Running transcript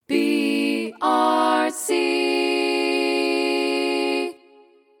BRC.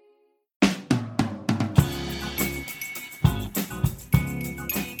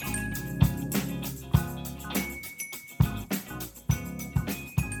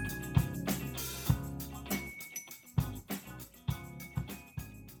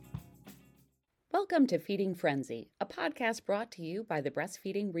 Welcome to Feeding Frenzy, a podcast brought to you by the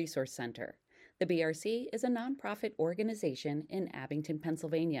Breastfeeding Resource Center. The BRC is a nonprofit organization in Abington,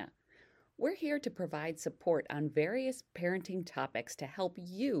 Pennsylvania. We're here to provide support on various parenting topics to help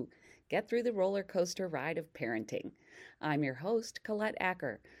you get through the roller coaster ride of parenting. I'm your host, Colette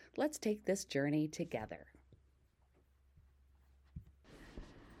Acker. Let's take this journey together.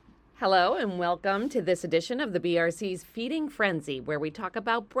 Hello and welcome to this edition of the BRC's Feeding Frenzy, where we talk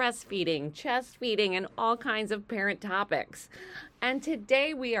about breastfeeding, chest feeding, and all kinds of parent topics. And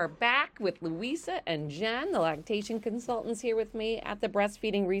today we are back with Louisa and Jen, the lactation consultants here with me at the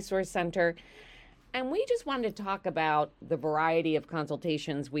Breastfeeding Resource Center. And we just wanted to talk about the variety of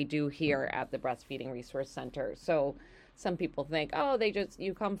consultations we do here at the Breastfeeding Resource Center. So some people think, oh,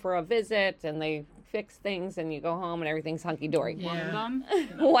 you come for a visit and they fix things and you go home and everything's hunky-dory. One and done?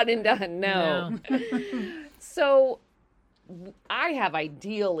 One and done, no. So I have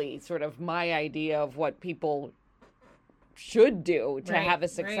ideally sort of my idea of what people should do to have a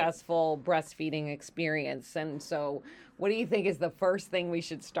successful breastfeeding experience. And so what do you think is the first thing we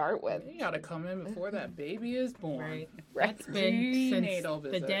should start with? You gotta come in before that baby is born. Right. That's been since Prenatal the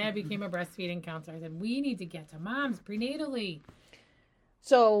visit. day I became a breastfeeding counselor. I said, we need to get to moms prenatally.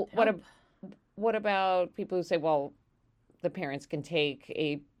 So what about people who say, well, the parents can take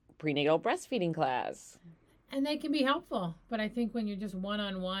a prenatal breastfeeding class? And they can be helpful. But I think when you're just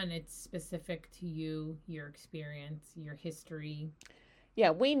one-on-one, it's specific to you, your experience, your history.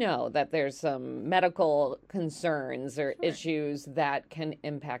 Yeah, we know that there's some medical concerns or issues that can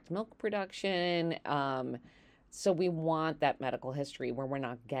impact milk production. So we want that medical history where we're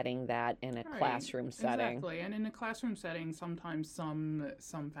not getting that in a classroom setting. Exactly. And in a classroom setting, sometimes some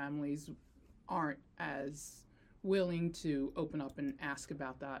families aren't as willing to open up and ask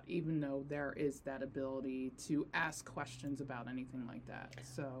about that, even though there is that ability to ask questions about anything like that.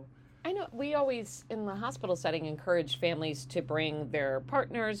 So I know we always, in the hospital setting, encourage families to bring their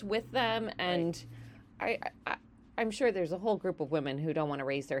partners with them. And I'm sure there's a whole group of women who don't want to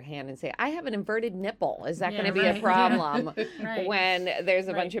raise their hand and say, I have an inverted nipple. Is that going to be a problem when there's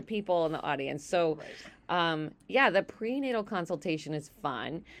a bunch of people in the audience? So, the prenatal consultation is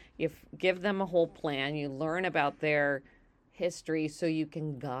fun. You give them a whole plan. You learn about their history so you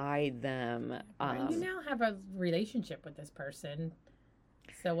can guide them. You now have a relationship with this person.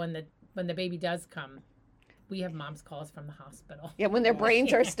 So when the baby does come, we have moms call us from the hospital. Yeah, when their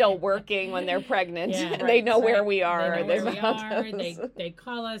brains are still working when they're pregnant. They know where we are. They know where we are. They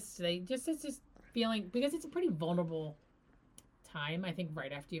call us. It's just feeling, because it's a pretty vulnerable time, I think,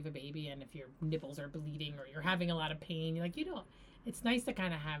 right after you have a baby, and if your nipples are bleeding or you're having a lot of pain, you're like, it's nice to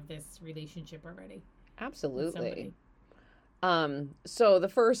kind of have this relationship already. Absolutely. So the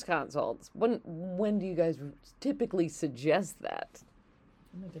first consults, when do you guys typically suggest that?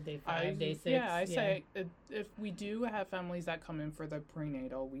 Like day 5, day 6. Yeah, I say if we do have families that come in for the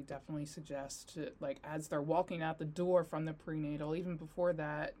prenatal, we definitely suggest, as they're walking out the door from the prenatal, even before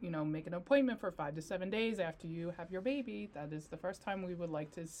that, make an appointment for 5 to 7 days after you have your baby. That is the first time we would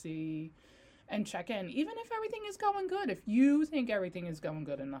like to see and check in, even if everything is going good. If you think everything is going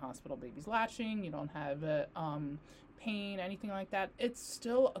good in the hospital, baby's latching, you don't have pain, anything like that, it's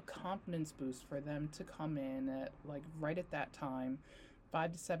still a confidence boost for them to come in at right at that time.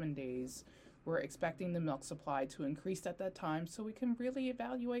 5 to 7 days. We're expecting the milk supply to increase at that time so we can really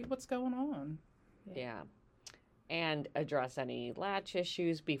evaluate what's going on. Yeah. And address any latch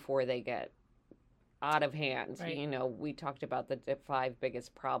issues before they get out of hand. Right. We talked about the 5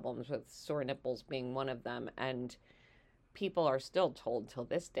 biggest problems, with sore nipples being one of them. And people are still told till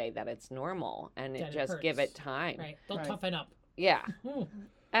this day that it's normal and give it time. Right. They'll toughen up. Yeah.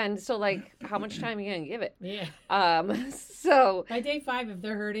 And so, how much time are you going to give it? Yeah. So by day 5, if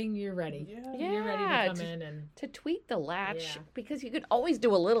they're hurting, you're ready. Yeah. You're ready to come in and to tweak the latch, because you could always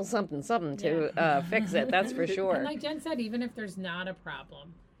do a little something to fix it. That's for sure. And like Jen said, even if there's not a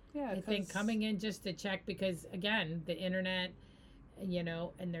problem, I think coming in just to check, because again, the internet,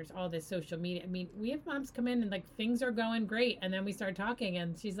 and there's all this social media. I mean, we have moms come in and things are going great, and then we start talking,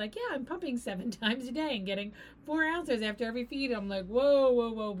 and she's like, "Yeah, I'm pumping 7 times a day and getting 4 ounces after every feed." I'm like,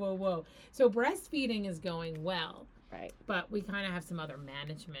 "Whoa!" So breastfeeding is going well, right? But we kind of have some other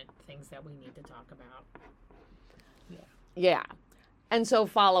management things that we need to talk about. Yeah. And so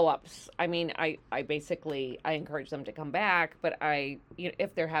follow-ups. I mean, I basically encourage them to come back, but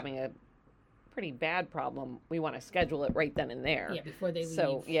if they're having pretty bad problem, we want to schedule it right then and there. Yeah, before they leave.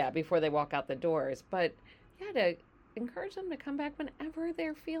 So, before they walk out the doors. But, to encourage them to come back whenever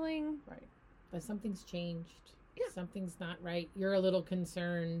they're feeling... Right. But something's changed. Yeah. Something's not right. You're a little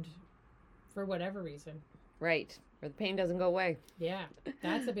concerned for whatever reason. Right. Or the pain doesn't go away. Yeah,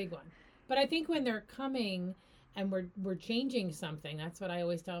 that's a big one. But I think when they're coming and we're changing something, that's what I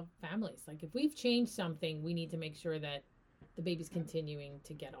always tell families. Like, if we've changed something, we need to make sure that the baby's continuing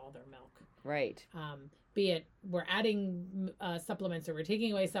to get all their milk. Right. Be it we're adding supplements or we're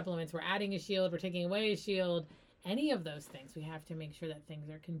taking away supplements, we're adding a shield, we're taking away a shield, any of those things, we have to make sure that things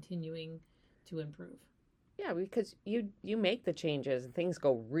are continuing to improve. Yeah, because you make the changes and things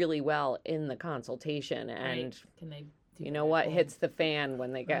go really well in the consultation, and right. Can they what hits the fan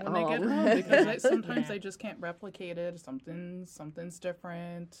when they get home? Because sometimes they just can't replicate it. Something's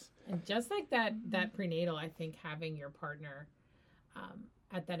different. And just like that prenatal, I think having your partner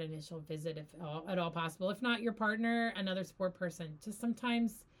at that initial visit, if at all possible, if not your partner, another support person, just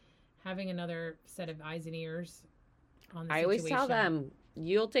sometimes having another set of eyes and ears on the situation. I always tell them,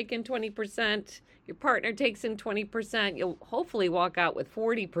 you'll take in 20%, your partner takes in 20%, you'll hopefully walk out with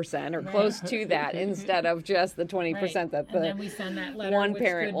 40% or close to that instead of just the 20% that and then we send that letter, one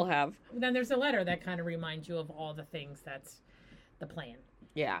parent will have. Then there's a letter that kind of reminds you of all the things that's the plan.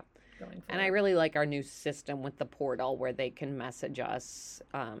 Yeah. And I really like our new system with the portal where they can message us.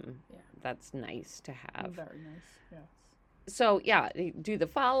 That's nice to have. Very nice, yes. So, do the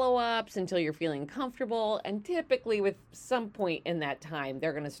follow-ups until you're feeling comfortable. And typically with some point in that time,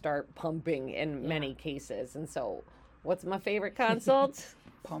 they're going to start pumping in many cases. And so, what's my favorite consult?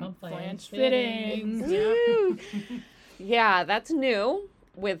 Pump flange fittings. Yeah, that's new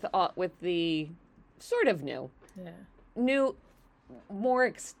with the sort of new. Yeah. New, more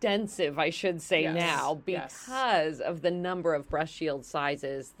extensive, I should say now, because of the number of breast shield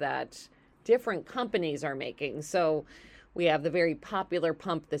sizes that different companies are making. So, we have the very popular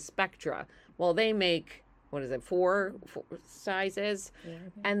pump, the Spectra. Well, they make, four sizes? Yeah,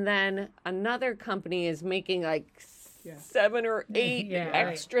 and then another company is making like 7 or 8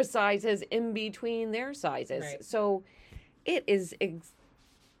 extra sizes in between their sizes. Right. So it is... It's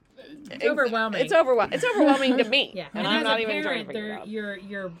overwhelming. It's overwhelming to me. Yeah. And I'm not even trying to figure it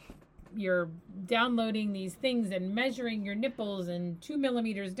out. You're downloading these things and measuring your nipples and 2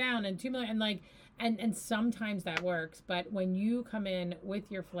 millimeters down and 2 millimeters, and sometimes that works, but when you come in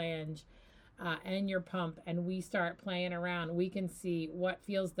with your flange and your pump and we start playing around, we can see what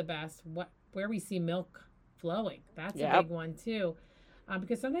feels the best, where we see milk flowing. That's a big one too,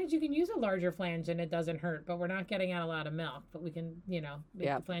 because sometimes you can use a larger flange and it doesn't hurt, but we're not getting out a lot of milk. But we can, make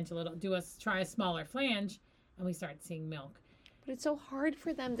the flange a little. Try a smaller flange, and we start seeing milk. But it's so hard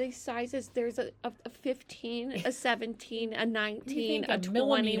for them. These sizes, there's a 15, a 17, a 19, a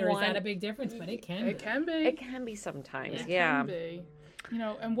 21. Is that a big difference? But it can be. It can be sometimes, It can be.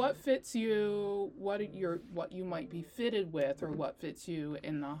 And what fits you, what you might be fitted with, or what fits you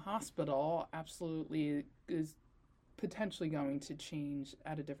in the hospital absolutely is potentially going to change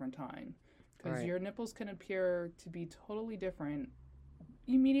at a different time. Because your nipples can appear to be totally different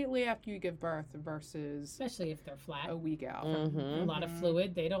immediately after you give birth versus, especially if they're flat, a week out. A lot of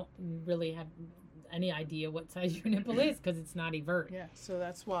fluid. They don't really have any idea what size your nipple is because it's not evert. Yeah, so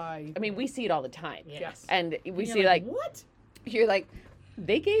that's why. I mean, we see it all the time. Yes. And we see what? You're like,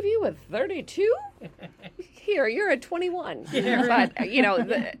 they gave you a 32? Here, you're a 21. Yeah, right.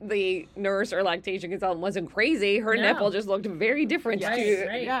 But, the nurse or lactation consultant wasn't crazy. Her nipple just looked very different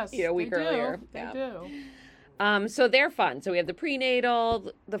a week earlier. They do. So they're fun. So we have the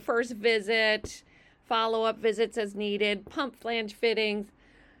prenatal, the first visit, follow-up visits as needed, pump flange fittings.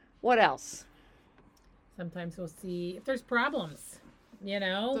 What else? Sometimes we'll see if there's problems,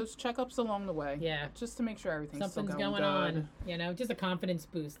 Those checkups along the way. Yeah. Just to make sure everything's something's still going on. Just a confidence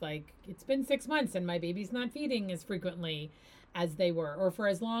boost. Like, it's been 6 months and my baby's not feeding as frequently as they were, or for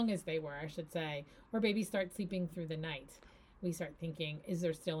as long as they were, I should say. Or babies start sleeping through the night. We start thinking, is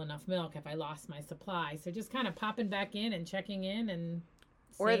there still enough milk? Have I lost my supply? So just kind of popping back in and checking in and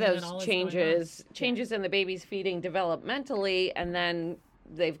or those changes in the baby's feeding developmentally, and then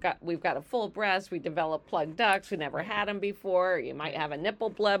we've got a full breast. We develop plugged ducts. We never had them before. You might have a nipple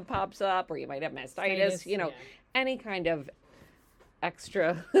bleb pops up, or you might have mastitis. Any kind of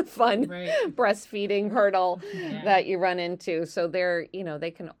extra fun breastfeeding hurdle that you run into. So they're,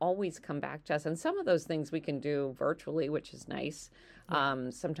 they can always come back to us. And some of those things we can do virtually, which is nice.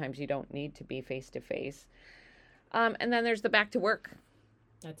 Sometimes you don't need to be face to face. And then there's the back to work.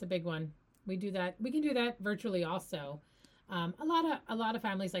 That's a big one. We do that. We can do that virtually also. A lot of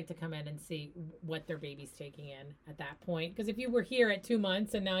families like to come in and see what their baby's taking in at that point. Because if you were here at 2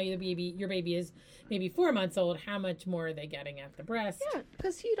 months and now your baby is maybe 4 months old, how much more are they getting at the breast? Yeah,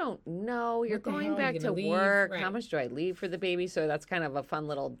 because you don't know. You're going back to leave? work. Right. How much do I leave for the baby? So that's kind of a fun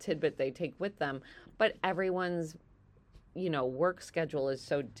little tidbit they take with them. But everyone's, work schedule is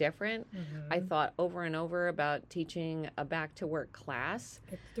so different. I thought over and over about teaching a back to work class.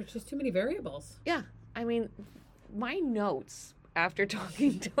 There's just too many variables. Yeah. I mean, my notes after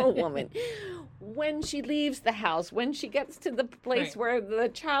talking to a woman, when she leaves the house, when she gets to the place where the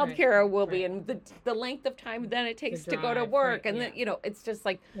child care will be, and the length of time then it takes to go to work, and then it's just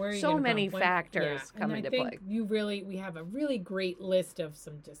like so many factors come into play. We have a really great list of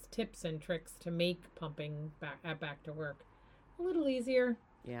some just tips and tricks to make pumping back to work a little easier.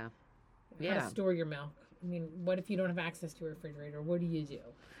 Yeah. How to store your milk. I mean, what if you don't have access to a refrigerator? What do you do?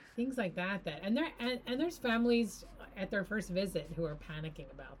 Things like that. And there's families at their first visit who are panicking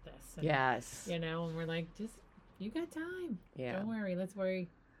about this. And, yes. And we're like, you got time. Yeah. Don't worry.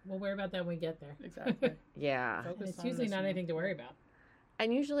 We'll worry about that when we get there. Exactly. Yeah. And it's usually not anything to worry about.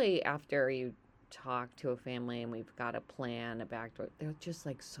 And usually after you talk to a family and we've got a plan, a backdoor, they're just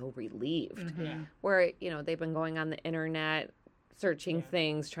like so relieved. Yeah. Where, they've been going on the internet, searching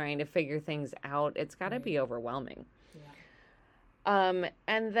things, trying to figure things out. It's got to be overwhelming.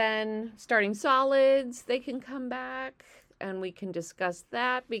 And then starting solids, they can come back and we can discuss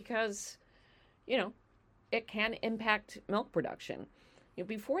that because, it can impact milk production.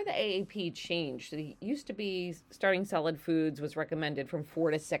 Before the AAP changed, it used to be starting solid foods was recommended from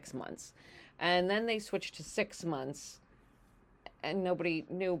 4 to 6 months. And then they switched to 6 months and nobody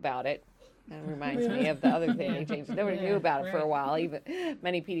knew about it. That reminds me of the other thing they changed. Nobody knew about it for a while. Even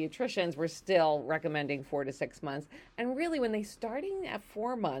many pediatricians were still recommending 4 to 6 months. And really, when they starting at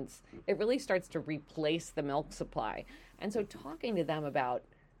 4 months, it really starts to replace the milk supply. And so talking to them about,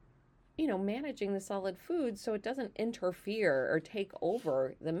 managing the solid food so it doesn't interfere or take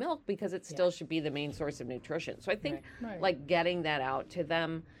over the milk because it still should be the main source of nutrition. So I think like getting that out to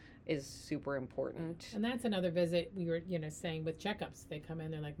them is super important. And that's another visit we were, saying with checkups. They come in,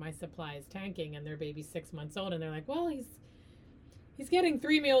 they're like, my supply is tanking, and their baby's 6 months old, and they're like, well, he's getting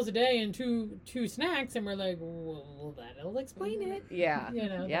 3 meals a day and two snacks, and we're like, well, that'll explain it. Yeah.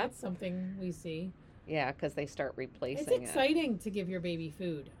 That's something we see. Yeah, because they start replacing it. It's exciting to give your baby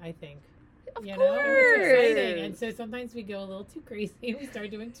food, I think. Of course. It's exciting. And so sometimes we go a little too crazy. We start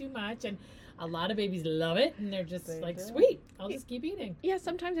doing too much, and a lot of babies love it, and they're just sweet, I'll just keep eating. Yeah,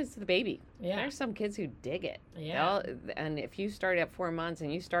 sometimes it's the baby. Yeah. There's some kids who dig it. Yeah. And if you start at 4 months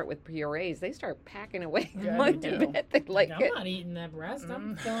and you start with purees, they start packing away quite a bit. They like I'm not eating that breast.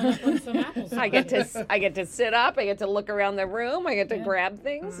 I'm filling up on some apples. I get to sit up. I get to look around the room. I get to grab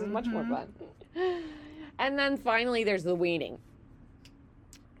things. It's much more fun. And then finally, there's the weaning.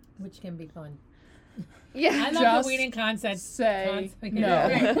 Which can be fun. Yeah, I love the weaning concept. Say no.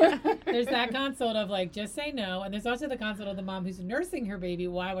 There's that consult of like, just say no. And there's also the consult of the mom who's nursing her baby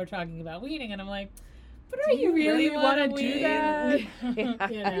while we're talking about weaning. And I'm like, but are you really want to do that?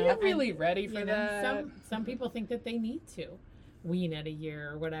 Are you really ready for that? Some people think that they need to wean at a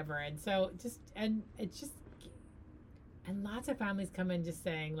year or whatever. And so and lots of families come in just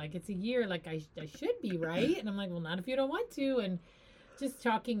saying like, it's a year, like I should be, right? And I'm like, well, not if you don't want to. And just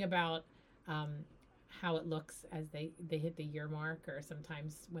talking about, how it looks as they hit the year mark, or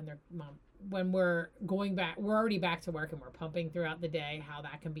sometimes when we're going back, we're already back to work and we're pumping throughout the day, how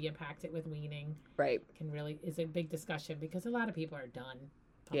that can be impacted with weaning. Right. Is a big discussion because a lot of people are done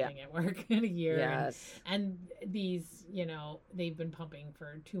pumping at work in a year. Yes. And these, they've been pumping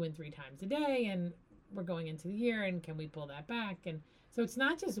for 2 and 3 times a day, and we're going into the year, and can we pull that back? And so it's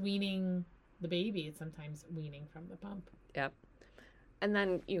not just weaning the baby, it's sometimes weaning from the pump. Yep. And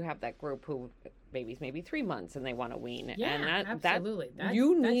then you have that group who baby's maybe 3 months and they want to wean. Yeah, and absolutely.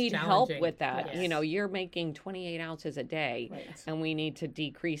 You need help with that. Yes. You're making 28 ounces a day, and we need to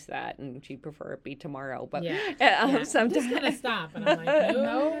decrease that. And she'd prefer it be tomorrow, but sometimes I'm just gonna stop. And I'm like,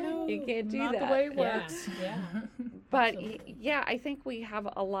 no, you can't do not that. the way it works. Yeah. But I think we have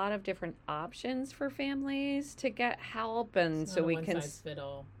a lot of different options for families to get help, and it's so not we a can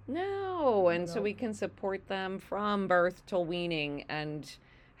one-size-fit-all. so we can support them from birth till weaning and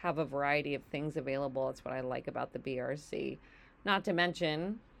have a variety of things available. That's what I like about the BRC. Not to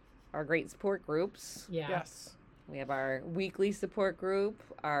mention our great support groups. Yeah. Yes. We have our weekly support group,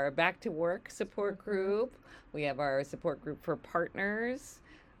 our back to work support group. We have our support group for partners.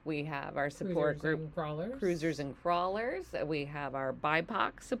 We have our support group, Cruisers and Crawlers. We have our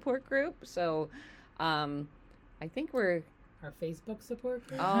BIPOC support group. So I think we're our Facebook support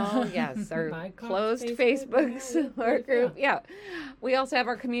group. Oh, yes, our My closed Facebook support group. Yeah. We also have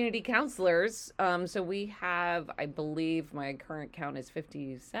our community counselors. So we have, I believe my current count is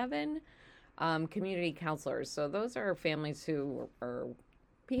 57 community counselors. So those are families who are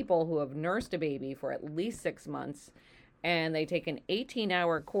people who have nursed a baby for at least 6 months, and they take an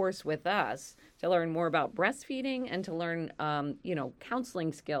 18-hour course with us to learn more about breastfeeding and to learn,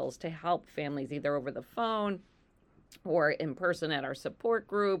 counseling skills to help families either over the phone or in person at our support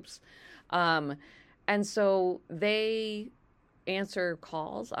groups. And so they answer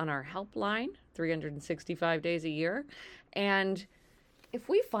calls on our helpline 365 days a year. And if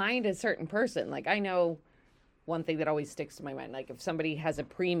we find a certain person, like I know one thing that always sticks to my mind, like if somebody has a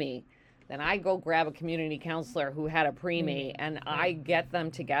preemie, then I go grab a community counselor who had a preemie and I get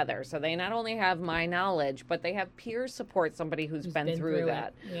them together. So they not only have my knowledge, but they have peer support, somebody who's been through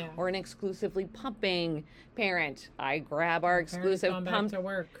that. Yeah. Or an exclusively pumping parent. I grab our exclusive pump to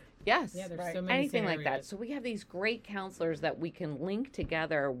work. Yes. Yeah, there's so many anything scenarios. like that. So we have these great counselors that we can link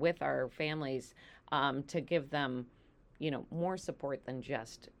together with our families to give them, more support than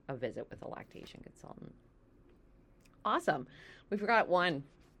just a visit with a lactation consultant. Awesome. We forgot one.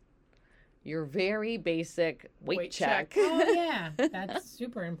 Your very basic weight check. Oh, yeah. That's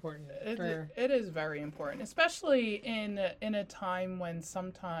super important. It is very important, especially in a time when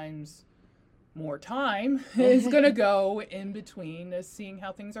sometimes more time is going to go in between seeing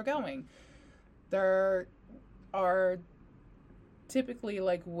how things are going. There are typically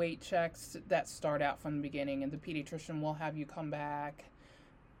like weight checks that start out from the beginning, and the pediatrician will have you come back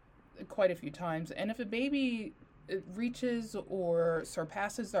quite a few times. And if a baby reaches or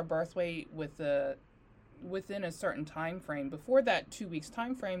surpasses their birth weight within a certain time frame, before that 2 weeks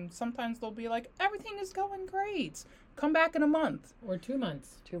time frame, sometimes they'll be like, everything is going great, come back in a month or 2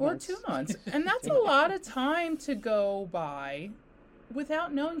 months. 2 months. 2 months. And that's a lot of time to go by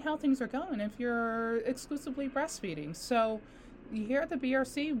without knowing how things are going if you're exclusively breastfeeding. So here at the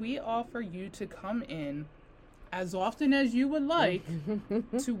BRC, we offer you to come in as often as you would like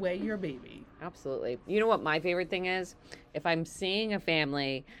to weigh your baby. Absolutely. You know what my favorite thing is? If I'm seeing a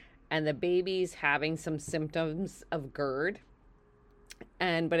family and the baby's having some symptoms of GERD,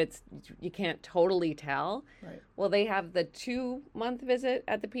 but you can't totally tell. Right. Well, they have the 2-month visit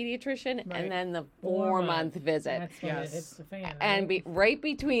at the pediatrician and then the 4-month visit. That's when it hits the fan. Right? And right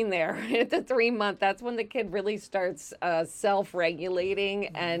between there, at the 3-month, that's when the kid really starts self-regulating.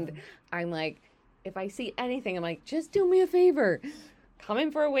 Mm-hmm. And I'm like, if I see anything, I'm like, just do me a favor. Come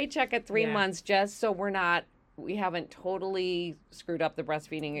in for a weight check at 3 months, just so we haven't totally screwed up the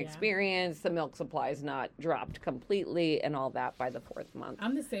breastfeeding experience. The milk supply's not dropped completely and all that by the 4th month.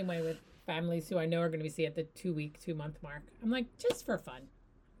 I'm the same way with families who I know are going to be seen at the 2-month mark. I'm like, just for fun,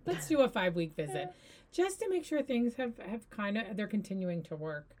 let's do a 5-week visit just to make sure things have they're continuing to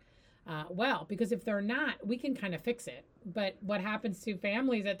work well, because if they're not, we can kind of fix it. But what happens to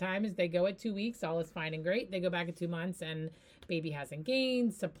families at times is they go at 2 weeks, all is fine and great. They go back at 2 months and baby hasn't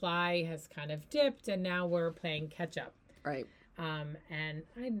gained, supply has kind of dipped, and now we're playing catch up. Right.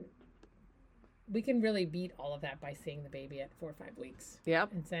 We can really beat all of that by seeing the baby at 4 or 5 weeks.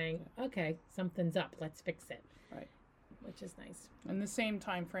 Yep. And saying, okay, something's up, let's fix it. Right. Which is nice. In the same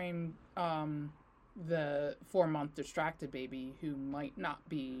time frame, the 4-month distracted baby who might not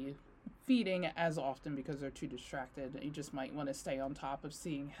be feeding as often because they're too distracted, you just might want to stay on top of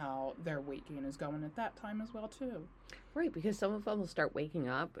seeing how their weight gain is going at that time as well too. Right, because some of them will start waking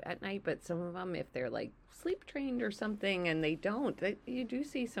up at night, but some of them, if they're like sleep trained or something and they don't, you do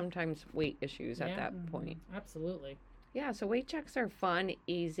see sometimes weight issues at that point. Absolutely. Yeah, so weight checks are fun,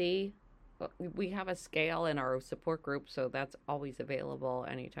 easy. We have a scale in our support group, so that's always available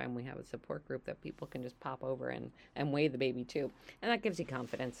anytime we have a support group that people can just pop over and weigh the baby too. And that gives you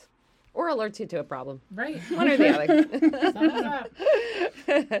confidence. Or alerts you to a problem. Right. One or the other.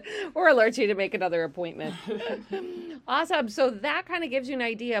 Or alerts you to make another appointment. Awesome. So that kind of gives you an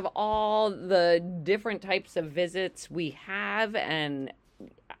idea of all the different types of visits we have. And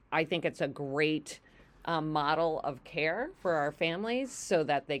I think it's a great model of care for our families so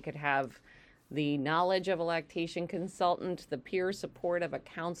that they could have the knowledge of a lactation consultant, the peer support of a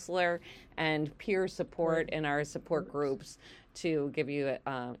counselor, and peer support in our support groups to give you,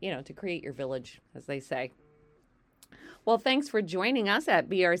 to create your village, as they say. Well, thanks for joining us at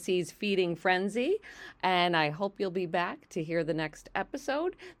BRC's Feeding Frenzy, and I hope you'll be back to hear the next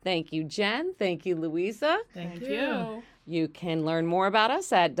episode. Thank you, Jen. Thank you, Louisa. Thank you. You can learn more about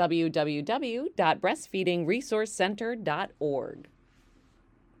us at www.breastfeedingresourcecenter.org.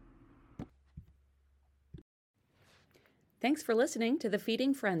 Thanks for listening to The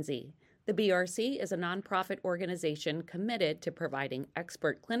Feeding Frenzy. The BRC is a nonprofit organization committed to providing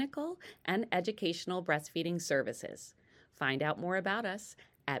expert clinical and educational breastfeeding services. Find out more about us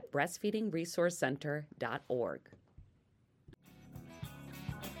at breastfeedingresourcecenter.org.